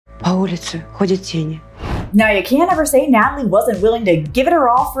По улице ходят тени. Now, you can't ever say Natalie wasn't willing to give it her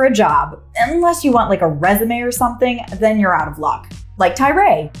all for a job. Unless you want like a resume or something, then you're out of luck. Like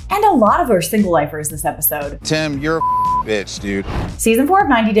Tyray, and a lot of our single lifers this episode. Tim, you're a bitch, dude. Season 4 of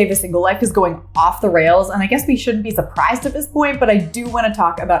 90 Day of a Single Life is going off the rails, and I guess we shouldn't be surprised at this point, but I do want to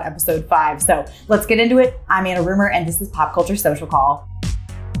talk about episode 5. So let's get into it. I'm Anna Rumor, and this is Pop Culture Social Call.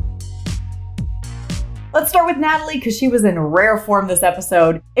 Let's start with Natalie, because she was in rare form this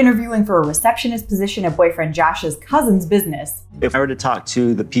episode, interviewing for a receptionist position at boyfriend Josh's cousin's business. If I were to talk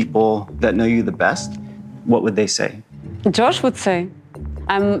to the people that know you the best, what would they say? Josh would say,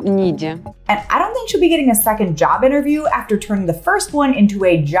 I'm needy. And I don't think she'll be getting a second job interview after turning the first one into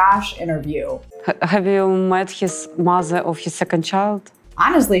a Josh interview. Have you met his mother of his second child?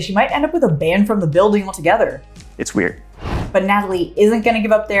 Honestly, she might end up with a ban from the building altogether. It's weird. But Natalie isn't gonna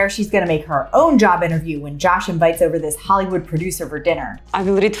give up there. She's gonna make her own job interview when Josh invites over this Hollywood producer for dinner. I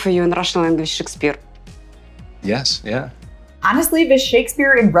will read for you in Russian language Shakespeare. Yes, yeah. Honestly, this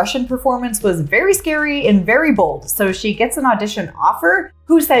Shakespeare in Russian performance was very scary and very bold, so she gets an audition offer.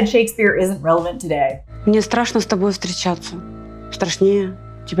 Who said Shakespeare isn't relevant today? Мне страшно с тобой встречаться. Страшнее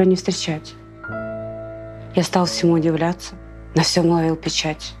тебя не встречать. Я стал всему удивляться, на всем ловил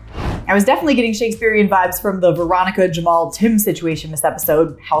печать. I was definitely getting Shakespearean vibes from the Veronica, Jamal, Tim situation this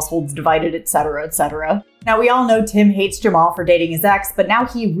episode, households divided, etc., etc. Now, we all know Tim hates Jamal for dating his ex, but now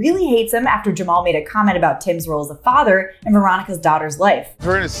he really hates him after Jamal made a comment about Tim's role as a father in Veronica's daughter's life.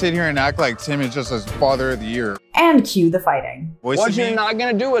 We're gonna sit here and act like Tim is just his father of the year. And cue the fighting. What you're not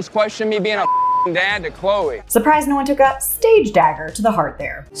gonna do is question me being a dad to 𝐒𝐿𝐲. Surprised no one took a stage dagger to the heart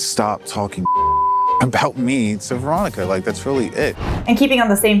there. Stop talking about me to Veronica, like that's really it. And keeping on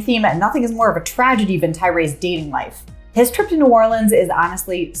the same theme, nothing is more of a tragedy than Tyray's dating life. His trip to New Orleans is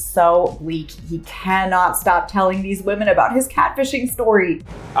honestly so bleak. He cannot stop telling these women about his catfishing story.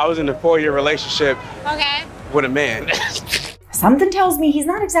 I was in a 4-year relationship with a man. Something tells me he's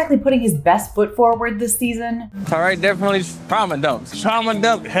not exactly putting his best foot forward this season. Tyray definitely trauma dumped. Trauma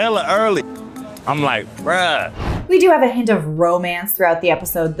dumped hella early. I'm like, bruh. We do have a hint of romance throughout the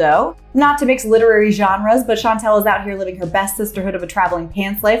episode though. Not to mix literary genres, but Chantel is out here living her best sisterhood of a traveling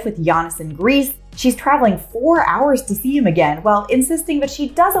pants life with 𝐿 in Greece. She's traveling 4 hours to see him again, while insisting that she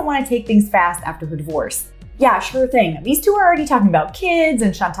doesn't want to take things fast after her divorce. Yeah, sure thing. These two are already talking about kids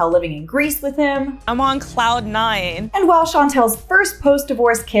and Chantel living in Greece with him. I'm on cloud 9. And while Chantel's first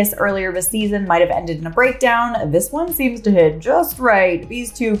post-divorce kiss earlier this season might have ended in a breakdown, this one seems to hit just right.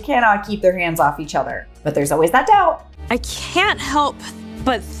 These two cannot keep their hands off each other. But there's always that doubt. I can't help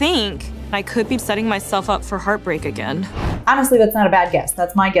but think I could be setting myself up for heartbreak again. Honestly, that's not a bad guess.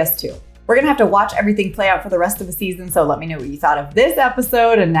 That's my guess too. We're gonna have to watch everything play out for the rest of the season, so let me know what you thought of this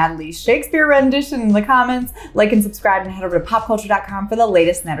episode and Natalie's Shakespeare rendition in the comments. Like and subscribe and head over to popculture.com for the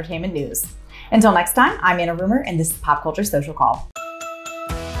latest in entertainment news. Until next time, I'm Anna Rumor, and this is Pop Culture Social Call.